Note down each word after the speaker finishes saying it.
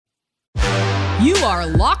You are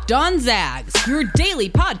Locked On Zags, your daily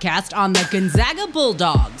podcast on the Gonzaga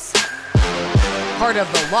Bulldogs. Part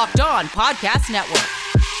of the Locked On Podcast Network.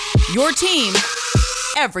 Your team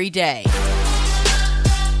every day.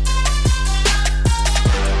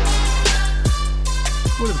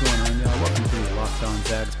 What is going on, y'all? Welcome to the Locked On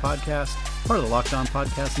Zags podcast, part of the Locked On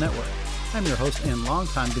Podcast Network. I'm your host and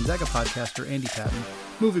longtime Gonzaga podcaster, Andy Patton,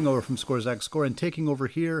 moving over from Score Zags Score and taking over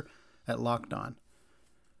here at Locked On.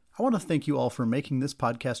 I want to thank you all for making this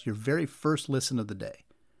podcast your very first listen of the day.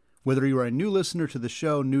 Whether you are a new listener to the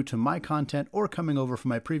show, new to my content, or coming over from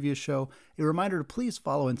my previous show, a reminder to please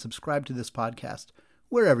follow and subscribe to this podcast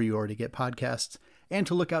wherever you already get podcasts, and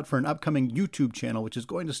to look out for an upcoming YouTube channel, which is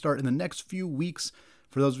going to start in the next few weeks.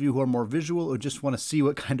 For those of you who are more visual or just want to see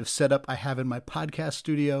what kind of setup I have in my podcast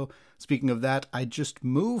studio. Speaking of that, I just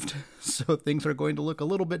moved, so things are going to look a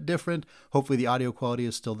little bit different. Hopefully the audio quality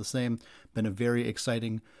is still the same. Been a very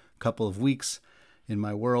exciting couple of weeks in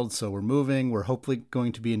my world, so we're moving. We're hopefully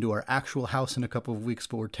going to be into our actual house in a couple of weeks,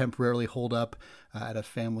 but we're temporarily holed up at a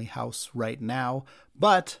family house right now.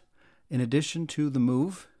 But in addition to the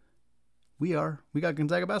move, we got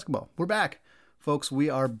Gonzaga basketball. We're back. Folks,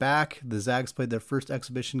 we are back. The Zags played their first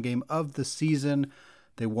exhibition game of the season.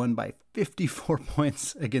 They won by 54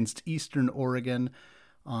 points against Eastern Oregon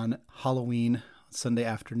on Halloween, Sunday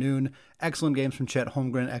afternoon. Excellent games from Chet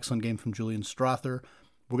Holmgren, excellent game from Julian Strother.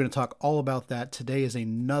 We're going to talk all about that. Today is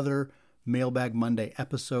another Mailbag Monday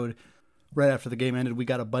episode. Right after the game ended, we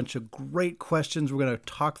got a bunch of great questions. We're going to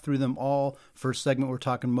talk through them all. First segment, we're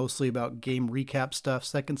talking mostly about game recap stuff.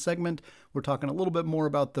 Second segment, we're talking a little bit more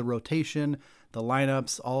about the rotation, the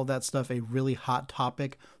lineups, all of that stuff, a really hot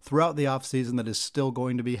topic throughout the offseason that is still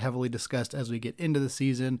going to be heavily discussed as we get into the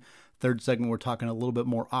season. Third segment, we're talking a little bit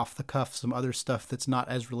more off the cuff, some other stuff that's not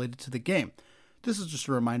as related to the game. This is just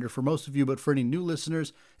a reminder for most of you, but for any new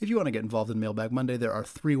listeners, if you want to get involved in Mailbag Monday, there are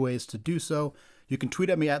 3 ways to do so. You can tweet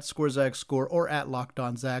at me at ScoreZagsScore or at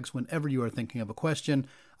LockedOnZags whenever you are thinking of a question.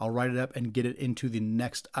 I'll write it up and get it into the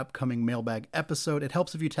next upcoming Mailbag episode. It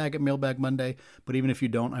helps if you tag it Mailbag Monday, but even if you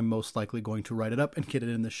don't, I'm most likely going to write it up and get it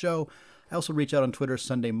in the show. I also reach out on Twitter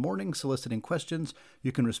Sunday morning soliciting questions.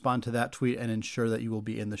 You can respond to that tweet and ensure that you will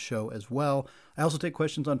be in the show as well. I also take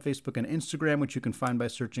questions on Facebook and Instagram, which you can find by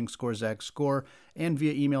searching ScoreZagsScore, and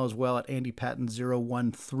via email as well at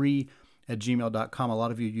andypatton013@gmail.com. A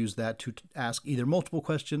lot of you use that to ask either multiple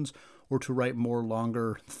questions or to write more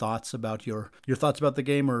longer thoughts about your thoughts about the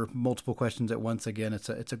game, or multiple questions at once. Again, it's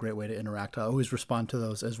a great way to interact. I always respond to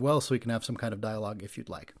those as well, so we can have some kind of dialogue if you'd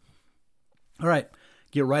like. All right.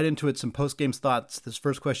 Get right into it, some post-game thoughts. This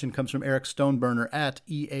first question comes from Eric Stoneburner at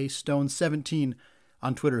EAStone17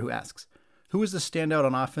 on Twitter, who asks, who is the standout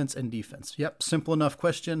on offense and defense? Yep, simple enough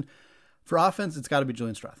question. For offense, it's got to be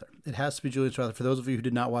Julian Strother. It has to be Julian Strother. For those of you who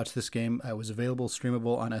did not watch this game, it was available,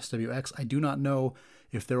 streamable on SWX. I do not know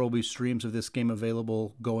if there will be streams of this game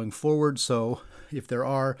available going forward, so if there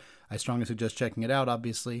are, I strongly suggest checking it out,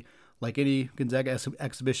 obviously. Like any Gonzaga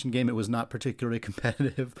exhibition game, it was not particularly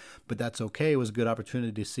competitive, but that's okay. It was a good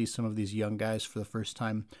opportunity to see some of these young guys for the first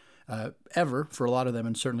time ever, for a lot of them,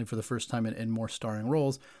 and certainly for the first time in more starring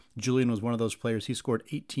roles. Julian was one of those players. He scored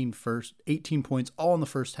 18 points all in the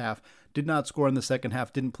first half, did not score in the second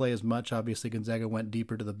half, didn't play as much. Obviously, Gonzaga went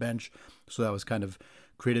deeper to the bench, so that was kind of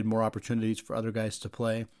created more opportunities for other guys to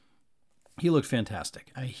play. He looked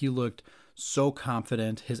fantastic. He looked so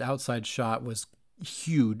confident. His outside shot was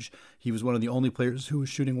huge. He was one of the only players who was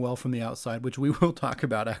shooting well from the outside, which we will talk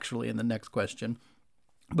about actually in the next question.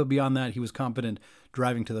 But beyond that, he was confident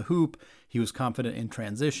driving to the hoop. He was confident in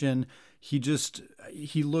transition. He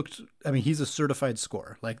looked, he's a certified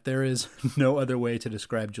scorer. Like, there is no other way to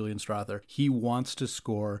describe Julian Strother. He wants to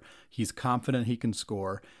score. He's confident he can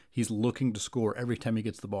score. He's looking to score every time he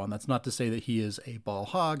gets the ball. And that's not to say that he is a ball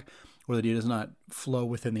hog or that he does not flow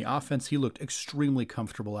within the offense. He looked extremely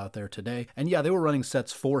comfortable out there today. And yeah, they were running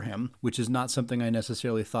sets for him, which is not something I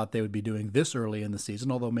necessarily thought they would be doing this early in the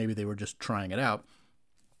season, although maybe they were just trying it out.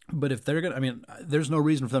 But if they're going to, there's no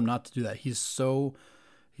reason for them not to do that. He's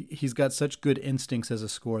got such good instincts as a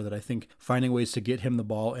scorer that I think finding ways to get him the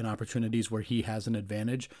ball in opportunities where he has an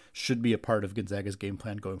advantage should be a part of Gonzaga's game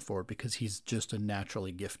plan going forward, because he's just a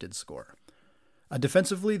naturally gifted scorer.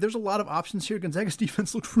 Defensively, there's a lot of options here. Gonzaga's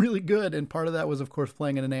defense looked really good, and part of that was, of course,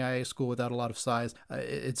 playing in an AIA school without a lot of size.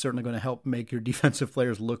 It's certainly going to help make your defensive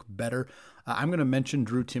players look better. I'm going to mention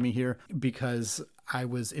Drew Timme here because I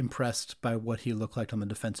was impressed by what he looked like on the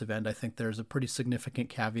defensive end. I think there's a pretty significant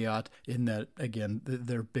caveat in that, again,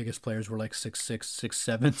 their biggest players were like 6'6",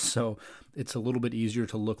 6'7", so it's a little bit easier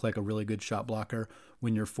to look like a really good shot blocker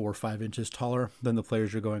when you're 4 or 5 inches taller than the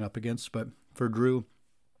players you're going up against. But for Drew,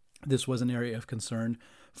 this was an area of concern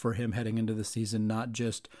for him heading into the season, not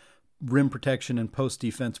just rim protection and post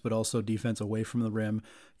defense, but also defense away from the rim,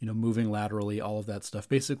 moving laterally, all of that stuff.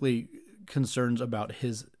 Basically, concerns about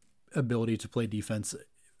his ability to play defense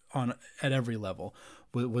at every level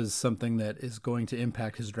was something that is going to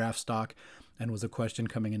impact his draft stock and was a question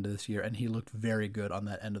coming into this year. And he looked very good on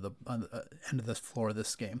that end of the floor of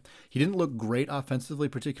this game. He didn't look great offensively,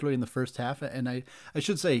 particularly in the first half. And I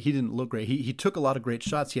should say he didn't look great. He took a lot of great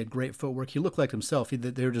shots. He had great footwork. He looked like himself.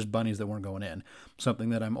 They were just bunnies that weren't going in. Something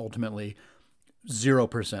that I'm ultimately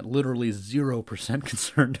 0%, literally 0%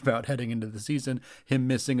 concerned about heading into the season. Him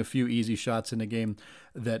missing a few easy shots in a game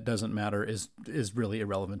that doesn't matter is really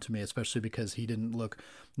irrelevant to me, especially because he didn't look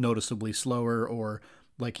noticeably slower or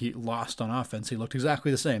like he lost on offense. He looked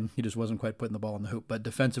exactly the same. He just wasn't quite putting the ball in the hoop. But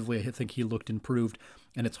defensively, I think he looked improved,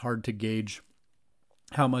 and it's hard to gauge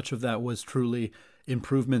how much of that was truly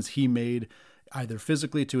improvements he made either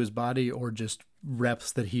physically to his body or just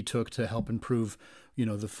reps that he took to help improve,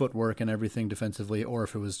 the footwork and everything defensively, or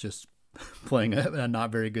if it was just playing a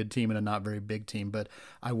not very good team and a not very big team. But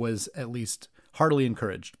I was at least heartily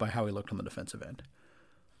encouraged by how he looked on the defensive end.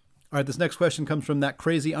 All right, this next question comes from that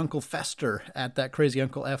crazy Uncle Fester at that crazy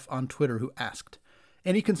Uncle F on Twitter, who asked,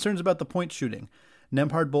 any concerns about the point shooting?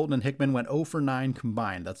 Nembhard, Bolton, and Hickman went 0 for 9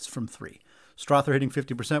 combined. That's from 3. Strawther hitting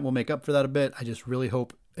 50% will make up for that a bit. I just really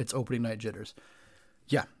hope it's opening night jitters.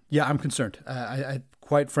 Yeah, I'm concerned. I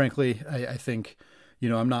quite frankly, I think,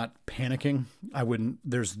 I'm not panicking.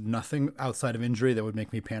 There's nothing outside of injury that would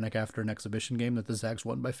make me panic after an exhibition game that the Zags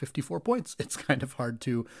won by 54 points. It's kind of hard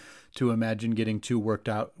to imagine getting too worked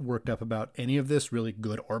up about any of this, really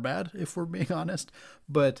good or bad, if we're being honest.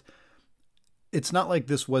 But it's not like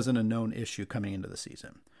this wasn't a known issue coming into the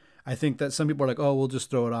season. I think that some people are like, oh, we'll just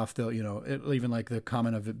throw it off. They'll, even like the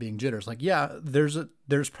comment of it being jitters. Like, yeah, there's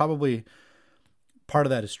probably part of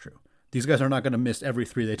that is true. These guys are not going to miss every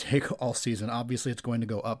 3 they take all season. Obviously, it's going to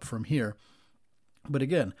go up from here. But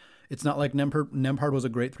again, it's not like Nembhard was a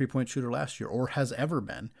great 3-point shooter last year or has ever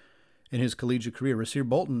been in his collegiate career. Rasir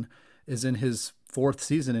Bolton is in his 4th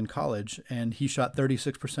season in college, and he shot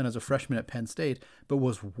 36% as a freshman at Penn State, but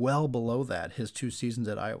was well below that his 2 seasons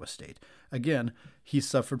at Iowa State. Again, he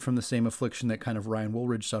suffered from the same affliction that kind of Ryan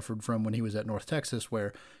Woolridge suffered from when he was at North Texas,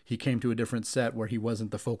 where he came to a different set where he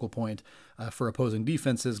wasn't the focal point for opposing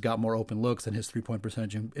defenses, got more open looks, and his 3-point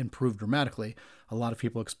percentage improved dramatically. A lot of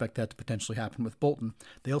people expect that to potentially happen with Bolton.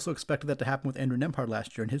 They also expected that to happen with Andrew Nembhard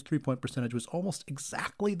last year, and his 3-point percentage was almost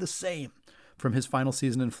exactly the same from his final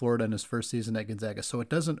season in Florida and his first season at Gonzaga. So it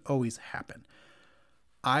doesn't always happen.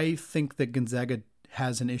 I think that Gonzaga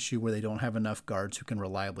has an issue where they don't have enough guards who can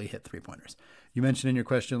reliably hit 3-pointers. You mentioned in your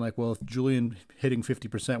question, like, well, if Julian hitting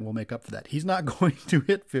 50% will make up for that. He's not going to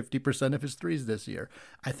hit 50% of his threes this year.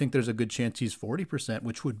 I think there's a good chance he's 40%,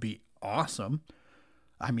 which would be awesome.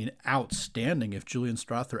 I mean, outstanding if Julian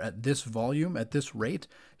Strawther at this volume, at this rate,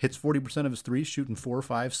 hits 40% of his threes, shooting 4,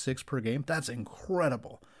 5, 6 per game. That's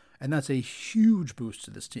incredible. And that's a huge boost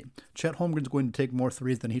to this team. Chet Holmgren's going to take more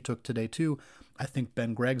threes than he took today, too. I think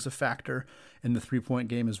Ben Gregg's a factor in the 3-point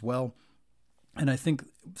game as well. And I think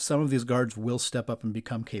some of these guards will step up and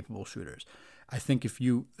become capable shooters. I think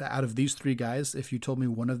out of these 3 guys, if you told me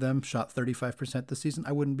one of them shot 35% this season,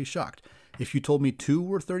 I wouldn't be shocked. If you told me 2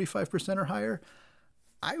 were 35% or higher,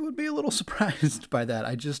 I would be a little surprised by that.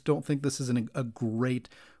 I just don't think this is a great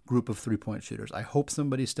group of 3-point shooters. I hope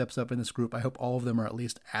somebody steps up in this group. I hope all of them are at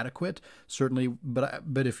least adequate, certainly. But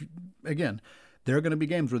if, again, there are going to be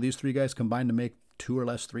games where these 3 guys combine to make 2 or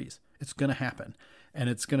less threes. It's going to happen. And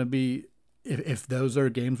it's going to be, if those are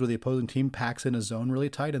games where the opposing team packs in a zone really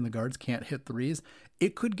tight and the guards can't hit threes,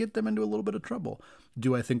 it could get them into a little bit of trouble.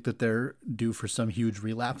 Do I think that they're due for some huge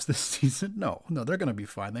relapse this season? No, they're going to be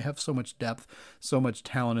fine. They have so much depth, so much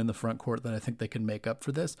talent in the front court that I think they can make up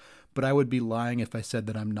for this. But I would be lying if I said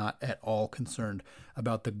that I'm not at all concerned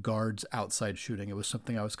about the guards' outside shooting. It was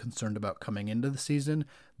something I was concerned about coming into the season.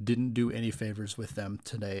 Didn't do any favors with them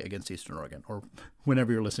today against Eastern Oregon, or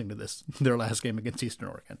whenever you're listening to this, their last game against Eastern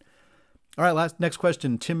Oregon. All right, next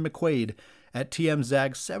question, Tim McQuaid at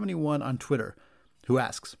TMZag71 on Twitter, who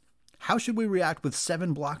asks, how should we react with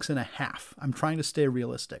 7 blocks and a half? I'm trying to stay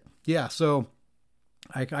realistic. Yeah, so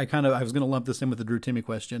I was going to lump this in with the Drew Timme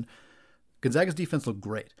question. Gonzaga's defense looked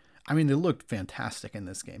great. I mean, they looked fantastic in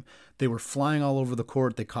this game. They were flying all over the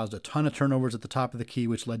court. They caused a ton of turnovers at the top of the key,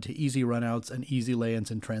 which led to easy runouts and easy lay-ins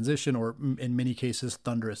in transition, or in many cases,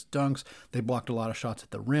 thunderous dunks. They blocked a lot of shots at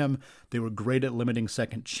the rim. They were great at limiting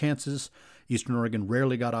second chances. Eastern Oregon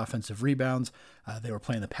rarely got offensive rebounds. They were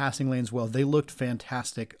playing the passing lanes well. They looked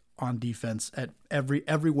fantastic on defense at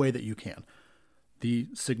every way that you can. The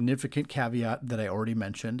significant caveat that I already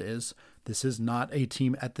mentioned is this is not a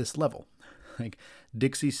team at this level. Like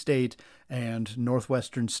Dixie State and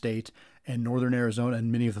Northwestern State and Northern Arizona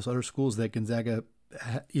and many of those other schools that Gonzaga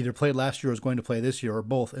either played last year or is going to play this year, or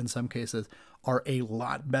both in some cases, are a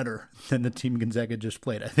lot better than the team Gonzaga just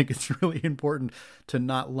played. I think it's really important to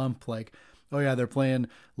not lump like, oh yeah, they're playing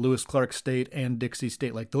Lewis Clark State and Dixie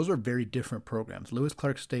State. Like those are very different programs. Lewis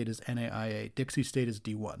Clark State is NAIA. Dixie State is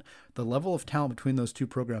D1. The level of talent between those two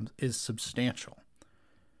programs is substantial.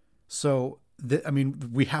 So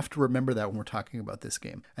we have to remember that when we're talking about this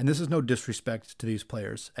game. And this is no disrespect to these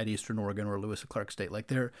players at Eastern Oregon or Lewis Clark State.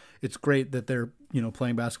 Like it's great that they're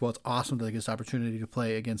playing basketball. It's awesome that they get this opportunity to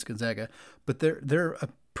play against Gonzaga. But they're a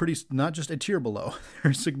pretty, not just a tier below,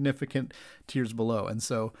 they're significant tiers below. And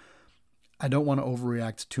so I don't want to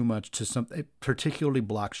overreact too much to something, particularly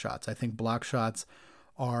block shots. I think block shots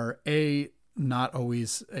are not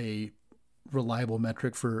always a reliable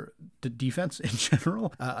metric for the defense in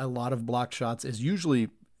general. A lot of block shots is usually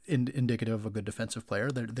indicative of a good defensive player.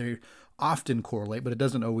 They often correlate, but it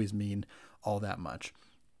doesn't always mean all that much.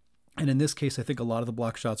 And in this case, I think a lot of the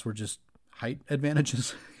block shots were just height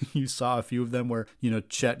advantages. You saw a few of them where,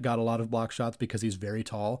 Chet got a lot of block shots because he's very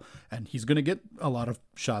tall and he's going to get a lot of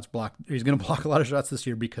shots blocked. He's going to block a lot of shots this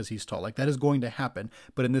year because he's tall. Like that is going to happen.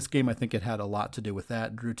 But in this game, I think it had a lot to do with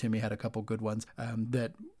that. Drew Timme had a couple good ones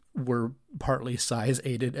that were partly size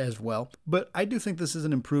aided as well. But I do think this is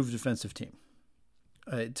an improved defensive team.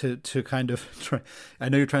 To kind of try, I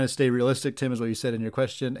know you're trying to stay realistic, Tim, is what you said in your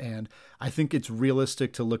question. And I think it's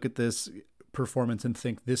realistic to look at this performance and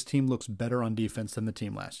think this team looks better on defense than the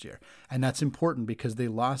team last year. And that's important because they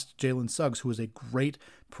lost Jalen Suggs, who was a great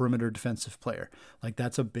perimeter defensive player. Like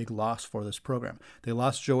that's a big loss for this program. They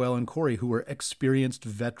lost Joel and Corey, who were experienced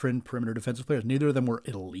veteran perimeter defensive players. Neither of them were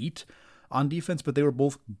elite on defense, but they were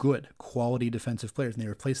both good quality defensive players, and they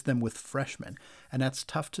replaced them with freshmen. And that's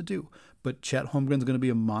tough to do. But Chet Holmgren's going to be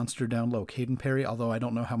a monster down low. Caden Perry, although I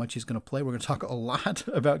don't know how much he's going to play. We're going to talk a lot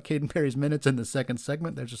about Caden Perry's minutes in the second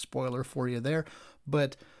segment. There's a spoiler for you there.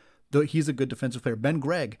 But he's a good defensive player. Ben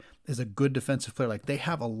Gregg is a good defensive player. Like they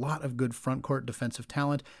have a lot of good front court defensive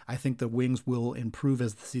talent. I think the wings will improve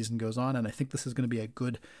as the season goes on, and I think this is going to be a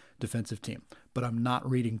good defensive team. But I'm not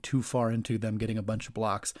reading too far into them getting a bunch of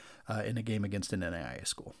blocks in a game against an NAIA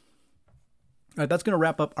school. All right, that's going to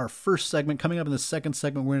wrap up our first segment. Coming up in the second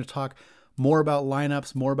segment, we're going to talk more about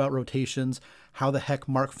lineups, more about rotations, how the heck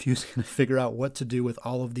Mark Few's going to figure out what to do with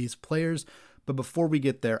all of these players. But before we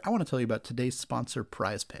get there, I want to tell you about today's sponsor,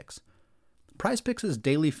 Prize Picks. Prize Picks is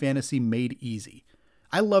daily fantasy made easy.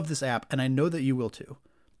 I love this app, and I know that you will too.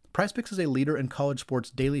 Prize Picks is a leader in college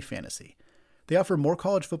sports daily fantasy. They offer more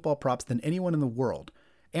college football props than anyone in the world,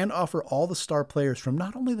 and offer all the star players from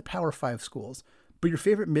not only the Power 5 schools, but your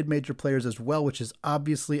favorite mid-major players as well, which is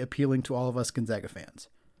obviously appealing to all of us Gonzaga fans.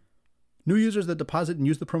 New users that deposit and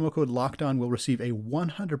use the promo code LOCKEDON will receive a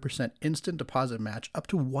 100% instant deposit match up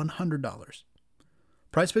to $100.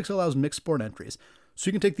 Prize Picks allows mixed sport entries, so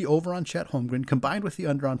you can take the over on Chet Holmgren combined with the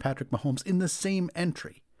under on Patrick Mahomes in the same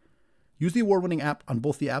entry. Use the award-winning app on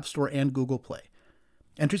both the App Store and Google Play.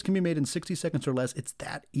 Entries can be made in 60 seconds or less. It's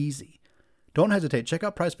that easy. Don't hesitate. Check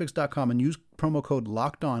out prizepicks.com and use promo code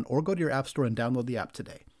LOCKEDON or go to your app store and download the app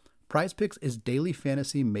today. Prize Picks is daily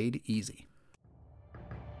fantasy made easy.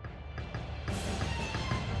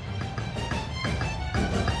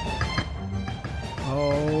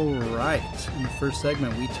 All right. In the first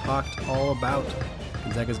segment, we talked all about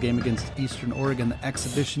Gonzaga's game against Eastern Oregon, the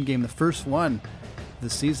exhibition game, the first one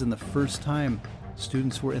this season, the first time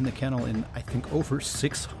students were in the kennel in, I think, over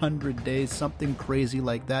 600 days, something crazy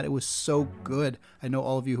like that. It was so good. I know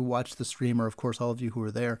all of you who watched the stream, or of course all of you who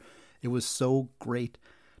were there, it was so great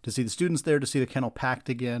to see the students there, to see the kennel packed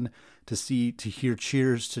again, to hear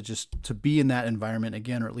cheers, to be in that environment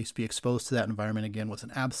again, or at least be exposed to that environment again was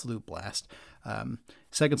an absolute blast.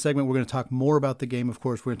 Second segment, we're going to talk more about the game. Of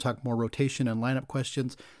course, we're going to talk more rotation and lineup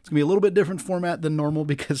questions. It's going to be a little bit different format than normal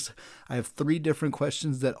because I have 3 different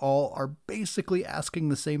questions that all are basically asking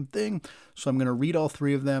the same thing. So I'm going to read all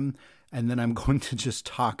 3 of them, and then I'm going to just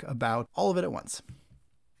talk about all of it at once.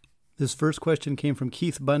 This first question came from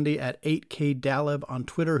Keith Bundy at 8K Daleb on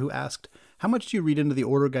Twitter, who asked, how much do you read into the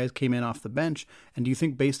order guys came in off the bench? And do you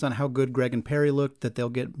think based on how good Gregg and Perry looked that they'll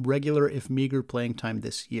get regular, if meager, playing time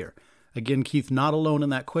this year? Again, Keith, not alone in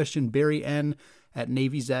that question. Barry N. at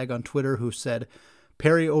Navy Zag on Twitter, who said,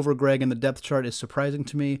 Perry over Gregg in the depth chart is surprising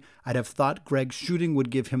to me. I'd have thought Gregg's shooting would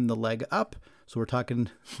give him the leg up, So we're talking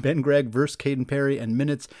Ben Gregg versus Caden Perry and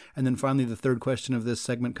minutes. And then finally, the third question of this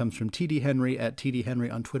segment comes from TD Henry at TD Henry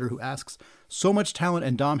on Twitter, who asks, so much talent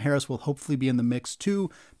and Dom Harris will hopefully be in the mix too.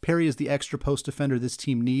 Perry is the extra post defender this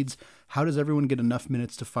team needs. How does everyone get enough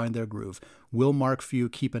minutes to find their groove? Will Mark Few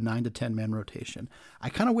keep a 9 to 10 man rotation? I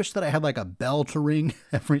kind of wish that I had like a bell to ring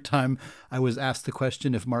every time I was asked the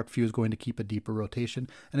question if Mark Few is going to keep a deeper rotation.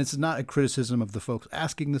 And it's not a criticism of the folks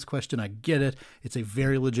asking this question. I get it. It's a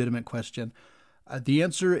very legitimate question. The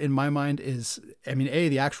answer in my mind is,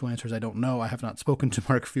 the actual answer is I don't know. I have not spoken to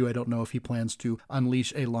Mark Few. I don't know if he plans to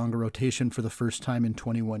unleash a longer rotation for the first time in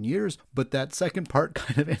 21 years. But that second part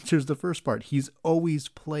kind of answers the first part. He's always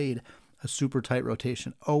played a super tight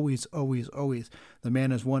rotation. Always, always, always. The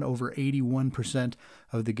man has won over 81%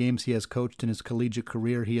 of the games he has coached in his collegiate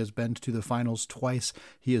career. He has been to the finals twice.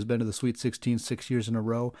 He has been to the Sweet 16 6 years in a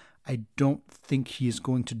row. I don't think he's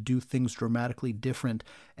going to do things dramatically different.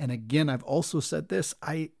 And again, I've also said this,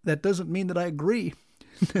 that doesn't mean that I agree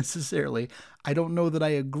necessarily. I don't know that I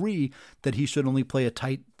agree that he should only play a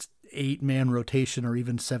tight 8-man rotation or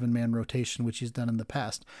even 7-man rotation, which he's done in the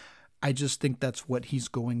past. I just think that's what he's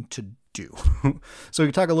going to do. So we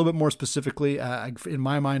can talk a little bit more specifically. In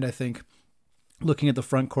my mind, I think looking at the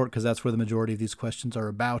front court, because that's where the majority of these questions are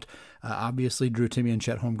about. Obviously, Drew Timme and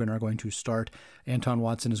Chet Holmgren are going to start. Anton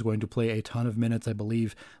Watson is going to play a ton of minutes, I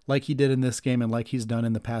believe, like he did in this game and like he's done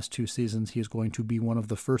in the past 2 seasons. He is going to be one of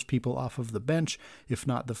the first people off of the bench. If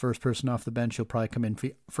not the first person off the bench, he'll probably come in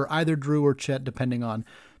for either Drew or Chet, depending on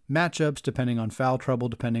matchups, depending on foul trouble,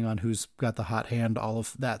 depending on who's got the hot hand, all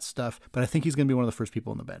of that stuff. But I think he's going to be one of the first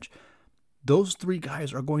people on the bench. Those 3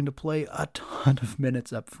 guys are going to play a ton of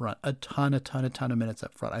minutes up front, a ton of minutes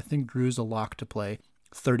up front. I think Drew's a lock to play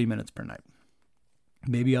 30 minutes per night,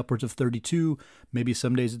 maybe upwards of 32, maybe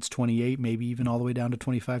some days it's 28, maybe even all the way down to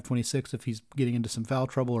 25, 26 if he's getting into some foul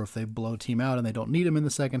trouble or if they blow a team out and they don't need him in the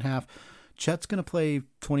second half. Chet's going to play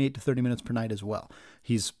 28 to 30 minutes per night as well.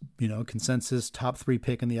 He's, consensus top 3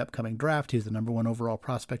 pick in the upcoming draft. He's the number 1 overall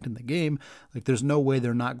prospect in the game. Like, there's no way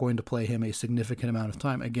they're not going to play him a significant amount of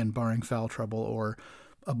time, again, barring foul trouble or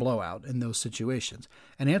a blowout in those situations.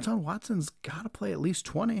 And Anton Watson's got to play at least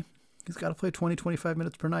 20. He's got to play 20, 25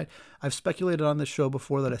 minutes per night. I've speculated on this show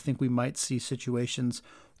before that I think we might see situations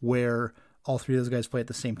where all 3 of those guys play at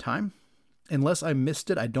the same time. Unless I missed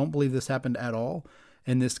it, I don't believe this happened at all.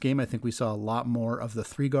 In this game, I think we saw a lot more of the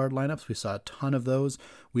 3-guard lineups. We saw a ton of those.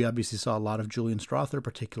 We obviously saw a lot of Julian Strawther,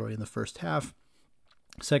 particularly in the first half.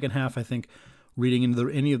 Second half, I think, reading into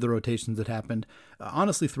any of the rotations that happened,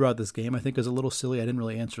 honestly, throughout this game, I think is a little silly. I didn't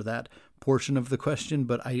really answer that portion of the question,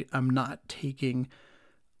 but I'm not taking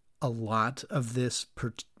a lot of this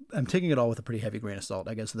I'm taking it all with a pretty heavy grain of salt,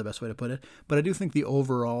 I guess is the best way to put it. But I do think the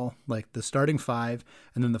overall, like the starting 5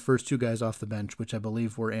 and then the first 2 guys off the bench, which I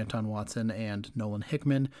believe were Anton Watson and Nolan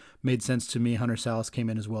Hickman, made sense to me. Hunter Salas came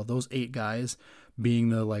in as well. Those 8 guys being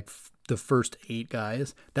the first 8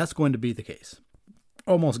 guys, that's going to be the case.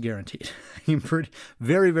 Almost guaranteed. I'm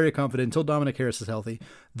very, very confident until Dominic Harris is healthy.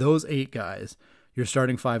 Those 8 guys, your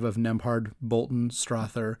starting 5 of Nembhard, Bolton,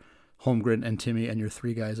 Strawther, Holmgren, and Timme, and your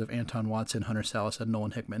 3 guys of Anton Watson, Hunter Salas, and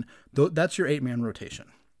Nolan Hickman. That's your 8-man rotation.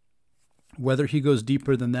 Whether he goes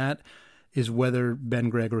deeper than that is whether Ben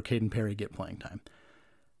Gregg or Caden Perry get playing time.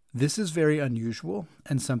 This is very unusual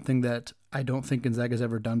and something that I don't think Gonzaga's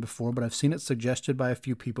ever done before, but I've seen it suggested by a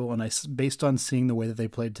few people, and based on seeing the way that they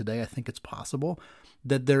played today, I think it's possible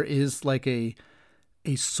that there is like a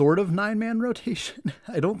sort of 9-man rotation.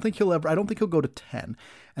 I don't think he'll go to 10.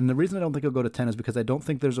 And the reason I don't think he'll go to 10 is because I don't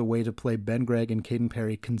think there's a way to play Ben Gregg and Caden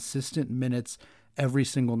Perry consistent minutes every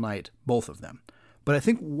single night, both of them. But I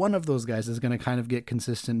think one of those guys is going to kind of get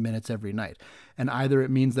consistent minutes every night. And either it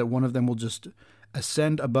means that one of them will just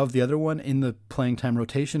ascend above the other one in the playing time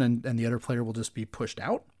rotation and the other player will just be pushed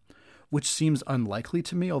out, which seems unlikely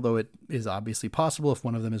to me, although it is obviously possible if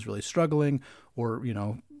one of them is really struggling or,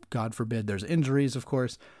 God forbid, there's injuries, of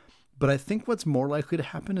course. But I think what's more likely to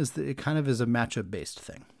happen is that it kind of is a matchup-based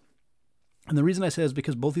thing. And the reason I say is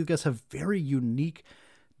because both these guys have very unique,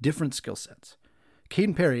 different skill sets.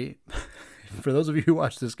 Caden Perry, for those of you who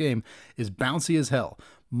watch this game, is bouncy as hell.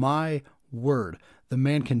 My word. The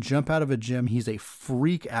man can jump out of a gym. He's a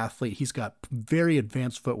freak athlete. He's got very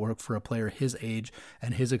advanced footwork for a player his age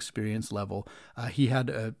and his experience level. He had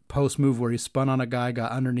a post move where he spun on a guy,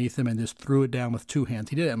 got underneath him, and just threw it down with 2 hands.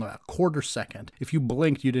 He did it in a quarter second. If you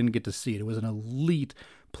blinked, you didn't get to see it. It was an elite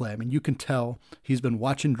play. I mean, you can tell he's been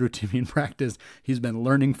watching Drew Timme in practice. He's been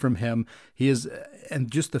learning from him. And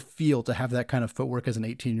just the feel to have that kind of footwork as an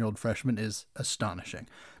 18-year-old freshman is astonishing.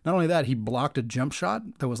 Not only that, he blocked a jump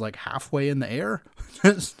shot that was like halfway in the air,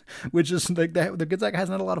 which is like that. The Gonzaga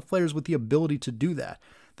hasn't had a lot of players with the ability to do that.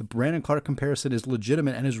 The Brandon Clarke comparison is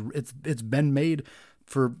legitimate, and it's been made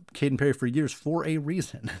for Caden Perry for years for a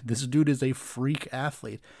reason. This dude is a freak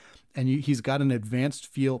athlete, and he's got an advanced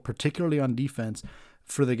feel, particularly on defense,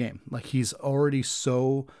 for the game. Like, he's already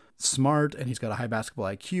so smart, and he's got a high basketball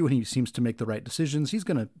IQ, and he seems to make the right decisions. He's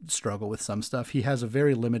going to struggle with some stuff. He has a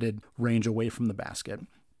very limited range away from the basket,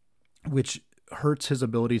 which hurts his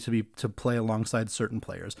ability to play alongside certain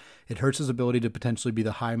players. It hurts his ability to potentially be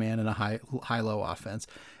the high man in a high-low offense,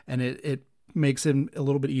 and it makes him a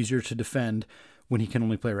little bit easier to defend when he can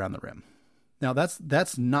only play around the rim. Now,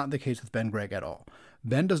 that's not the case with Ben Gregg at all.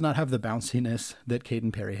 Ben does not have the bounciness that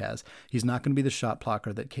Caden Perry has. He's not going to be the shot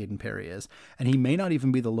blocker that Caden Perry is, and he may not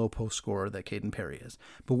even be the low post scorer that Caden Perry is.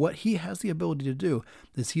 But what he has the ability to do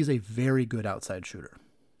is he's a very good outside shooter.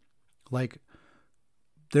 Like,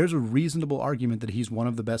 there's a reasonable argument that he's one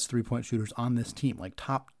of the best three-point shooters on this team, like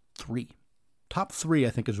top three. Top three, I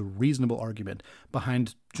think, is a reasonable argument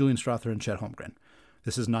behind Julian Strawther and Chet Holmgren.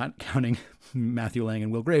 This is not counting Matthew Lang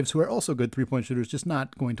and Will Graves, who are also good three-point shooters, just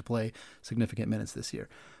not going to play significant minutes this year.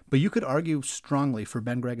 But you could argue strongly for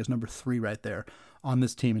Ben Gregg as number 3 right there on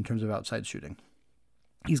this team in terms of outside shooting.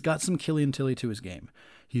 He's got some Killian Tilly to his game.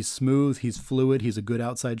 He's smooth, he's fluid, he's a good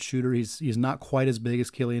outside shooter. He's not quite as big as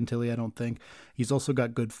Killian Tilly, I don't think. He's also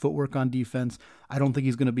got good footwork on defense. I don't think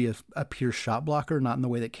he's going to be a pure shot blocker, not in the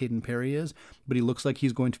way that Caden Perry is, but he looks like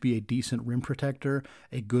he's going to be a decent rim protector,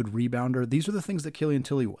 a good rebounder. These are the things that Killian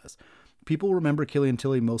Tilly was. People remember Killian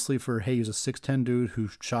Tilly mostly for, hey, he was a 6'10 dude who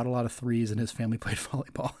shot a lot of threes and his family played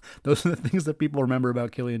volleyball. Those are the things that people remember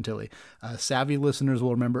about Killian Tilly. Savvy listeners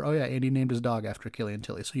will remember, oh yeah, Andy named his dog after Killian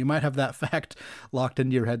Tilly. So you might have that fact locked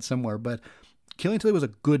into your head somewhere. But Killian Tilly was a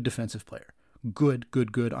good defensive player. Good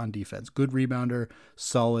on defense. Good rebounder,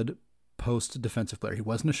 solid post defensive player. He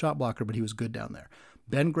wasn't a shot blocker, but he was good down there.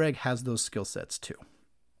 Ben Gregg has those skill sets too.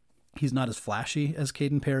 He's not as flashy as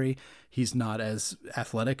Caden Perry. He's not as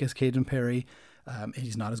athletic as Caden Perry.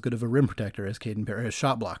 He's not as good of a rim protector as Caden Perry, a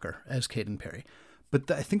shot blocker as Caden Perry. But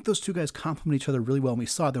I think those two guys complement each other really well. And we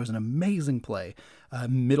saw there was an amazing play,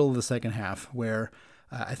 middle of the second half, where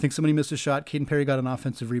I think somebody missed a shot. Caden Perry got an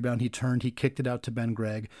offensive rebound. He turned. He kicked it out to Ben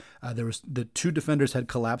Gregg. The two defenders had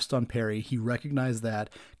collapsed on Perry. He recognized that,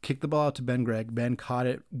 kicked the ball out to Ben Gregg. Ben caught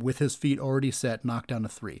it with his feet already set, knocked down a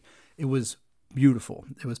 3. It was beautiful.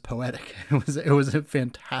 It was poetic. It was a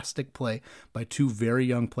fantastic play by two very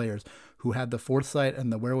young players who had the foresight and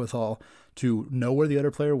the wherewithal to know where the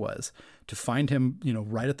other player was, to find him,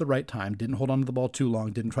 right at the right time, didn't hold on to the ball too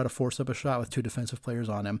long, didn't try to force up a shot with two defensive players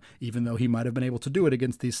on him, even though he might have been able to do it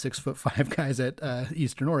against these 6'5" guys at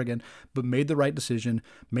Eastern Oregon, but made the right decision,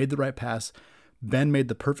 made the right pass. Ben made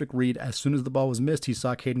the perfect read. As soon as the ball was missed, he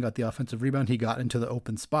saw Caden got the offensive rebound. He got into the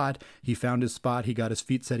open spot. He found his spot. He got his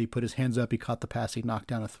feet set. He put his hands up. He caught the pass. He knocked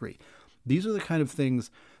down a 3. These are the kind of things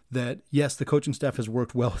that, yes, the coaching staff has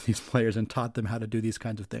worked well with these players and taught them how to do these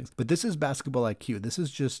kinds of things. But this is basketball IQ. This is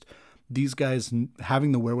just these guys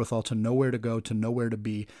having the wherewithal to know where to go, to know where to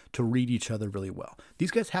be, to read each other really well. These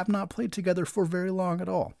guys have not played together for very long at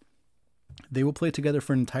all. They will play together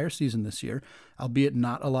for an entire season this year, albeit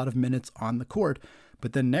not a lot of minutes on the court.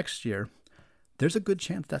 But then next year, there's a good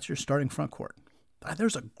chance that's your starting front court.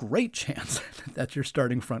 There's a great chance that's your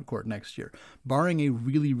starting front court next year, barring a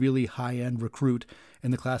really, really high-end recruit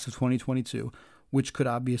in the class of 2022, which could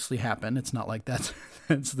obviously happen. It's not like that's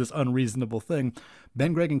this unreasonable thing.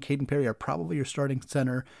 Ben Gregg and Caden Perry are probably your starting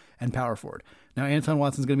center and power forward. Now, Anton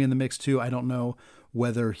Watson's going to be in the mix too. I don't know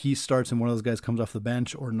whether he starts and one of those guys comes off the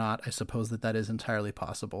bench or not. I suppose that is entirely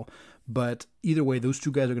possible. But either way, those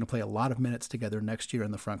two guys are going to play a lot of minutes together next year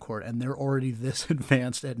in the front court, and they're already this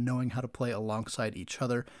advanced at knowing how to play alongside each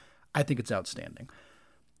other. I think it's outstanding.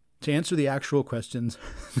 To answer the actual questions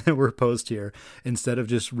that were posed here, instead of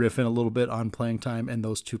just riffing a little bit on playing time and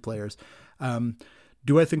those two players,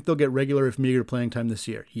 do I think they'll get regular if meager playing time this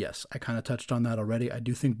year? Yes, I kind of touched on that already. I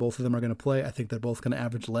do think both of them are going to play. I think they're both going to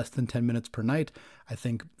average less than 10 minutes per night. I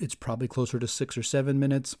think it's probably closer to 6 or 7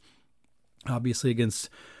 minutes. Obviously, against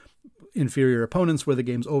inferior opponents where the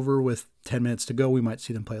game's over with 10 minutes to go, we might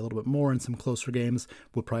see them play a little bit more. In some closer games,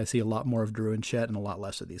 we'll probably see a lot more of Drew and Chet and a lot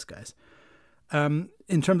less of these guys.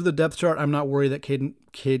 In terms of the depth chart, I'm not worried that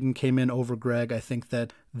Caden came in over Gregg. I think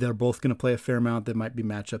that they're both going to play a fair amount that might be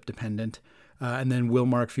matchup dependent. And then will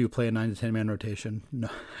Mark Few play a 9 to 10 man rotation? No,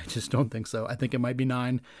 I just don't think so. I think it might be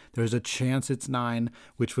 9. There's a chance it's 9,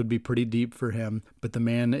 which would be pretty deep for him. But the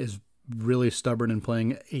man is really stubborn in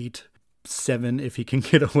playing 8, 7 if he can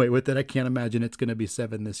get away with it. I can't imagine it's going to be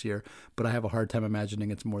 7 this year, but I have a hard time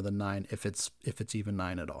imagining it's more than 9 if it's even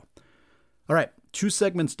 9 at all. All right, 2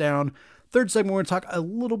 segments down. Third segment, we're going to talk a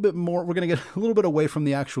little bit more. We're going to get a little bit away from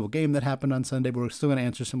the actual game that happened on Sunday, but we're still going to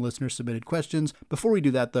answer some listener-submitted questions. Before we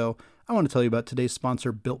do that, though, I want to tell you about today's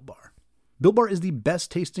sponsor, Built Bar. Built Bar is the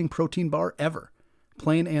best-tasting protein bar ever,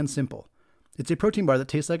 plain and simple. It's a protein bar that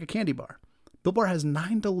tastes like a candy bar. Built Bar has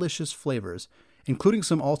 9 delicious flavors, including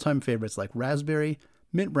some all-time favorites like raspberry,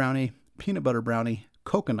 mint brownie, peanut butter brownie,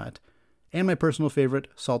 coconut, and my personal favorite,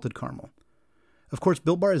 salted caramel. Of course,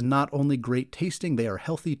 Built Bar is not only great tasting, they are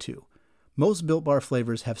healthy too. Most Built Bar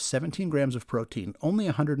flavors have 17 grams of protein, only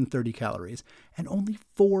 130 calories, and only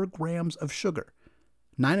 4 grams of sugar.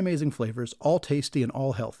 9 amazing flavors, all tasty and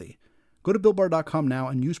all healthy. Go to BuiltBar.com now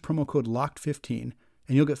and use promo code LOCKED15,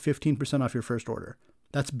 and you'll get 15% off your first order.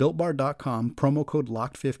 That's BuiltBar.com, promo code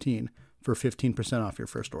LOCKED15 for 15% off your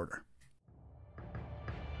first order.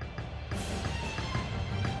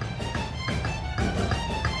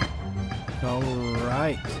 All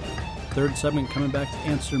right. Third segment, coming back to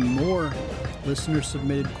answer more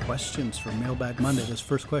listener-submitted questions for Mailbag Monday. This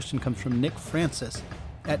first question comes from Nick Francis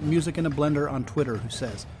at Music in a Blender on Twitter, who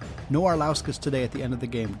says, "No Arlauskas today at the end of the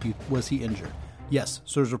game. Was he injured?" Yes.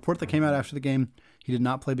 So there's a report that came out after the game. He did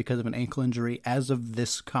not play because of an ankle injury. As of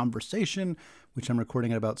this conversation, which I'm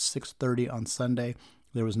recording at about 6:30 on Sunday,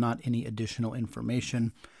 there was not any additional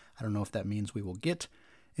information. I don't know if that means we will get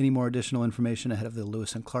any more additional information ahead of the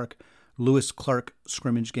Lewis Clark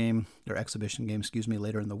scrimmage game, or exhibition game,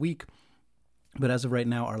 later in the week. But as of right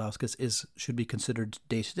now, Arlauskas should be considered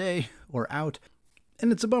day-to-day or out.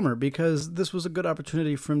 And it's a bummer because this was a good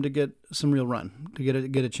opportunity for him to get some real run, to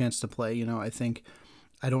get a chance to play.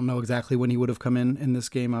 I don't know exactly when he would have come in this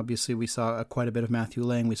game. Obviously, we saw quite a bit of Matthew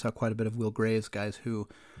Lang. We saw quite a bit of Will Graves, guys who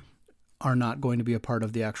are not going to be a part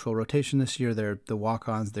of the actual rotation this year. They're the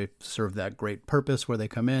walk-ons. They serve that great purpose where they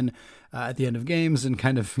come in at the end of games and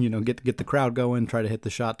kind of, get the crowd going, try to hit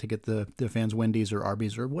the shot to get the fans Wendy's or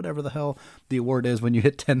Arby's or whatever the hell the award is when you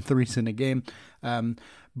hit 10 threes in a game.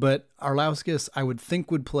 But Arlauskas, I would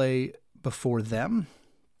think, would play before them.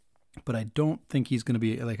 But I don't think he's going to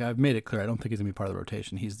be, I've made it clear, I don't think he's going to be part of the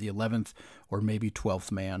rotation. He's the 11th or maybe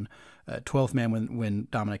 12th man. 12th man when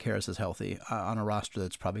Dominic Harris is healthy on a roster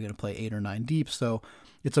that's probably going to play 8 or 9 deep. So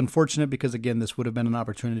it's unfortunate because, again, this would have been an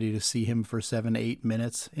opportunity to see him for 7-8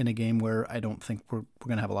 minutes in a game where I don't think we're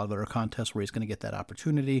going to have a lot of other contests where he's going to get that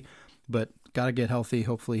opportunity. But got to get healthy.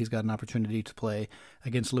 Hopefully he's got an opportunity to play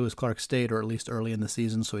against Lewis Clark State, or at least early in the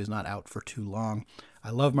season, so he's not out for too long. I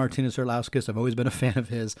love Martinez Arlauskas. I've always been a fan of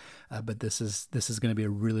his, but this is going to be a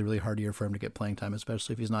really, really hard year for him to get playing time,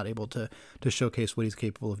 especially if he's not able to showcase what he's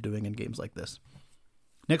capable of doing in games like this.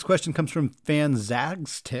 Next question comes from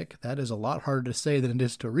Fanzastic. That is a lot harder to say than it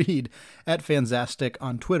is to read. At Fanzastic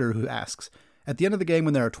on Twitter, who asks, "At the end of the game,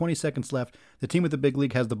 when there are 20 seconds left, the team with the big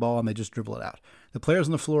league has the ball and they just dribble it out. The players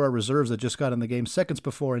on the floor are reserves that just got in the game seconds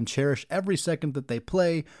before and cherish every second that they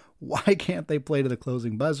play. Why can't they play to the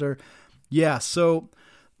closing buzzer?" Yeah, so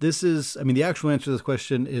this is, the actual answer to this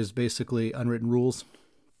question is basically unwritten rules,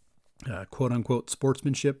 quote-unquote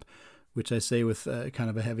sportsmanship, which I say with kind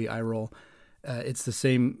of a heavy eye roll. It's the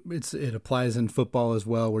same, it applies in football as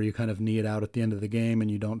well, where you kind of knee it out at the end of the game and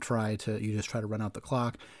you just try to run out the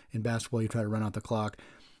clock. In basketball, you try to run out the clock.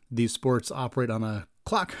 These sports operate on a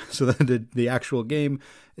clock, so that the actual game,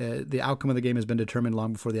 the outcome of the game has been determined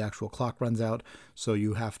long before the actual clock runs out. So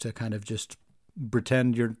you have to kind of just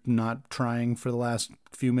pretend you're not trying for the last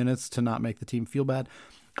few minutes to not make the team feel bad.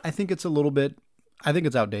 I think it's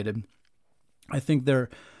outdated. I think the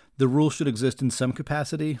rules should exist in some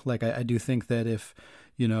capacity. I do think that if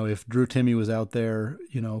Drew Timme was out there,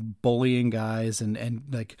 bullying guys and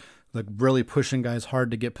really pushing guys hard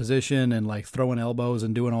to get position and throwing elbows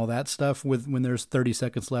and doing all that stuff when there's 30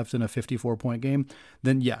 seconds left in a 54-point game,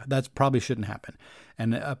 then yeah, that probably shouldn't happen.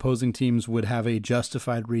 And opposing teams would have a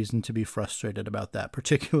justified reason to be frustrated about that,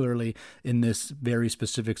 particularly in this very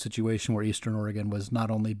specific situation where Eastern Oregon was not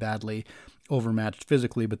only badly overmatched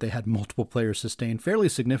physically, but they had multiple players sustain fairly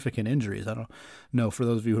significant injuries. I don't know, for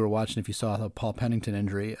those of you who are watching, if you saw the Paul Pennington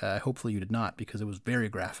injury, hopefully you did not, because it was very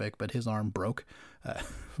graphic, but his arm broke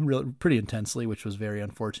pretty intensely, which was very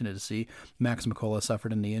unfortunate to see. Max McCullough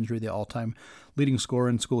suffered a knee injury, the all-time leading scorer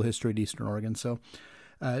in school history at Eastern Oregon. So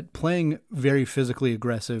playing very physically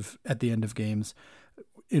aggressive at the end of games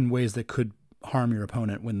in ways that could harm your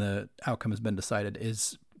opponent when the outcome has been decided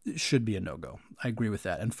is should be a no-go. I agree with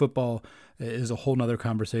that. And football is a whole nother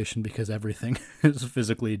conversation because everything is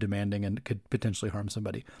physically demanding and could potentially harm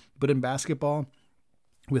somebody. But in basketball,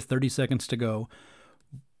 with 30 seconds to go,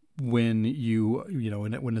 when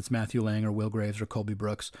when it's Matthew Lang or Will Graves or Colby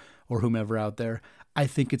Brooks or whomever out there, I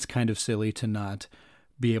think it's kind of silly to not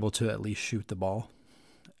be able to at least shoot the ball.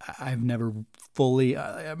 I've never fully,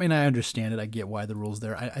 I understand it. I get why the rule's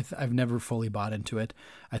there. I've never fully bought into it.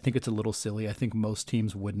 I think it's a little silly. I think most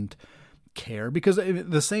teams wouldn't care because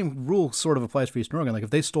the same rule sort of applies for Eastern Oregon. Like if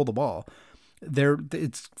they stole the ball,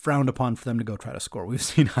 it's frowned upon for them to go try to score. We've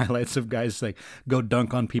seen highlights of guys like go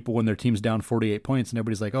dunk on people when their team's down 48 points and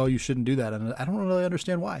everybody's like, oh, you shouldn't do that. And I don't really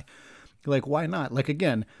understand why. Like, why not? Like,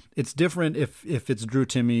 again, it's different if it's Drew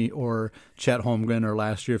Timme or Chet Holmgren or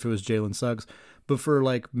last year if it was Jalen Suggs. But for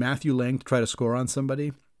like Matthew Lang to try to score on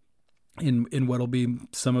somebody in what'll be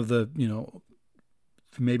some of the,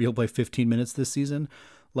 maybe he'll play 15 minutes this season.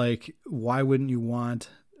 Like, why wouldn't you want?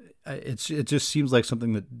 It just seems like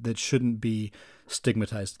something that shouldn't be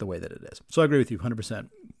stigmatized the way that it is. So I agree with you 100%.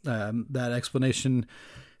 That explanation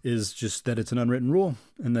is just that it's an unwritten rule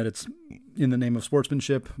and that it's in the name of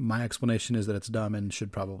sportsmanship. My explanation is that it's dumb and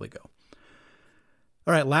should probably go.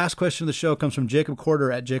 All right, last question of the show comes from Jacob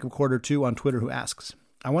Corder at JacobCorder2 on Twitter, who asks,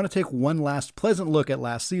 I want to take one last pleasant look at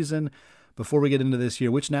last season before we get into this year.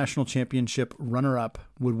 Which national championship runner-up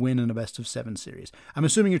would win in a best-of-7 series? I'm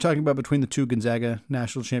assuming you're talking about between the two Gonzaga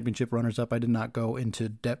national championship runners-up. I did not go into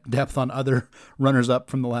depth on other runners-up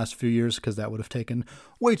from the last few years because that would have taken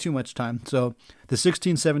way too much time. So the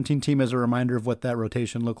 16-17 team, as a reminder of what that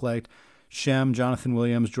rotation looked like, Shem, Jonathan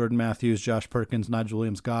Williams, Jordan Matthews, Josh Perkins, Nigel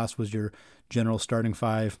Williams-Goss was your general starting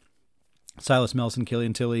five. Silas Melson,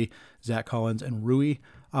 Killian Tilly, Zach Collins, and Rui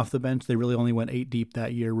off the bench. They really only went 8 deep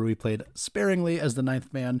that year. Rui played sparingly as the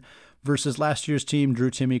ninth man versus last year's team,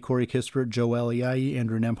 Drew Timme, Corey Kispert, Joel Ayayi,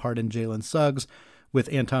 Andrew Nembhard, and Jalen Suggs,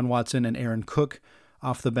 with Anton Watson and Aaron Cook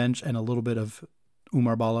off the bench and a little bit of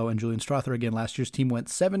Umar Ballo and Julian Strother. Again, last year's team went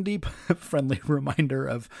 7 deep. Friendly reminder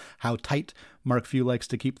of how tight Mark Few likes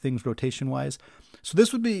to keep things rotation-wise. So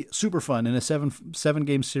this would be super fun in a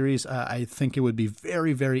seven-game series. I think it would be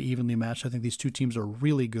very, very evenly matched. I think these two teams are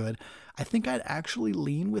really good. I think I'd actually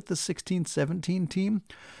lean with the 16-17 team.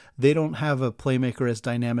 They don't have a playmaker as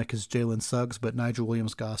dynamic as Jalen Suggs, but Nigel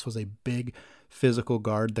Williams-Goss was a big physical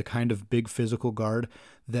guard, the kind of big physical guard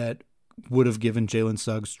that would have given Jalen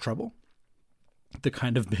Suggs trouble. The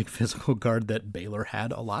kind of big physical guard that Baylor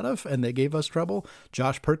had a lot of, and they gave us trouble.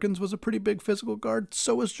 Josh Perkins was a pretty big physical guard.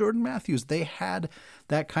 So was Jordan Matthews. They had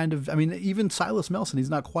that kind of, even Silas Melson, he's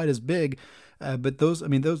not quite as big, but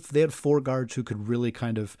they had 4 guards who could really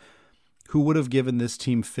who would have given this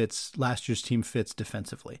team fits, last year's team fits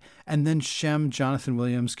defensively. And then Shem, Jonathan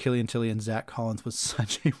Williams, Killian Tilly, and Zach Collins was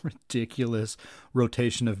such a ridiculous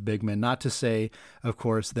rotation of big men. Not to say, of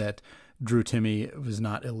course, that Drew Timme was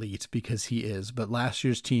not elite, because he is, but last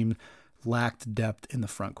year's team lacked depth in the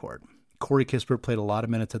front court. Corey Kispert played a lot of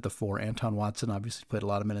minutes at the 4. Anton Watson obviously played a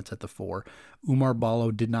lot of minutes at the 4. Umar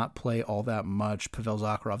Ballo did not play all that much. Pavel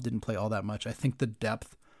Zakharov didn't play all that much. I think the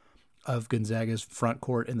depth of Gonzaga's front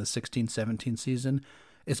court in the 16-17 season,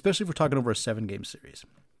 especially if we're talking over a 7-game series.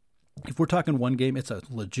 If we're talking one game, it's a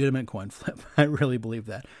legitimate coin flip. I really believe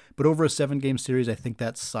that. But over a 7-game series, I think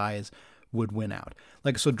that size would win out.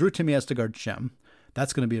 So Drew Timme has to guard Shem.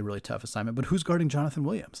 That's going to be a really tough assignment. But who's guarding Jonathan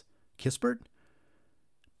Williams? Kispert?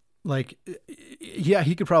 Yeah,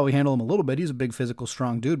 he could probably handle him a little bit. He's a big, physical,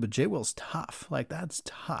 strong dude, but J. Will's tough. That's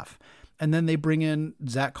tough. And then they bring in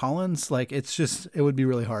Zach Collins. It would be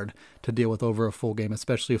really hard to deal with over a full game,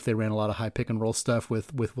 especially if they ran a lot of high pick and roll stuff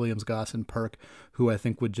with Williams-Goss and Perk, who I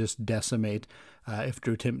think would just decimate if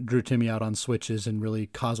Drew Timme out on switches and really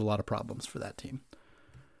cause a lot of problems for that team.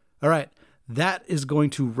 All right, that is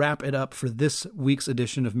going to wrap it up for this week's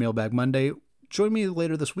edition of Mailbag Monday. Join me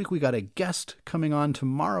later this week. We got a guest coming on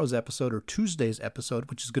tomorrow's episode, or Tuesday's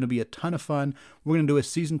episode, which is going to be a ton of fun. We're going to do a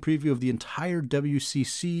season preview of the entire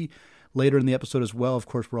WCC later in the episode as well. Of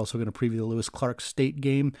course, we're also going to preview the Lewis Clark State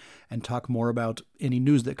game and talk more about any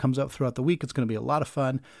news that comes up throughout the week. It's going to be a lot of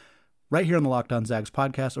fun. Right here on the Locked On Zags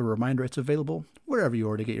podcast. A reminder, it's available wherever you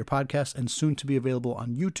already get your podcasts and soon to be available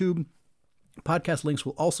on YouTube. Podcast links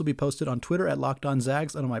will also be posted on Twitter at Locked On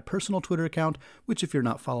Zags and on my personal Twitter account, which if you're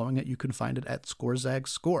not following it, you can find it at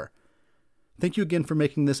ScoreZagsScore. Thank you again for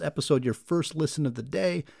making this episode your first listen of the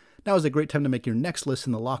day. Now is a great time to make your next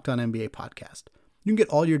listen the Locked On NBA podcast. You can get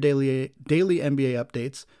all your daily NBA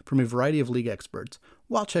updates from a variety of league experts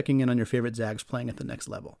while checking in on your favorite Zags playing at the next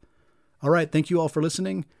level. All right, thank you all for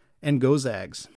listening, and go Zags.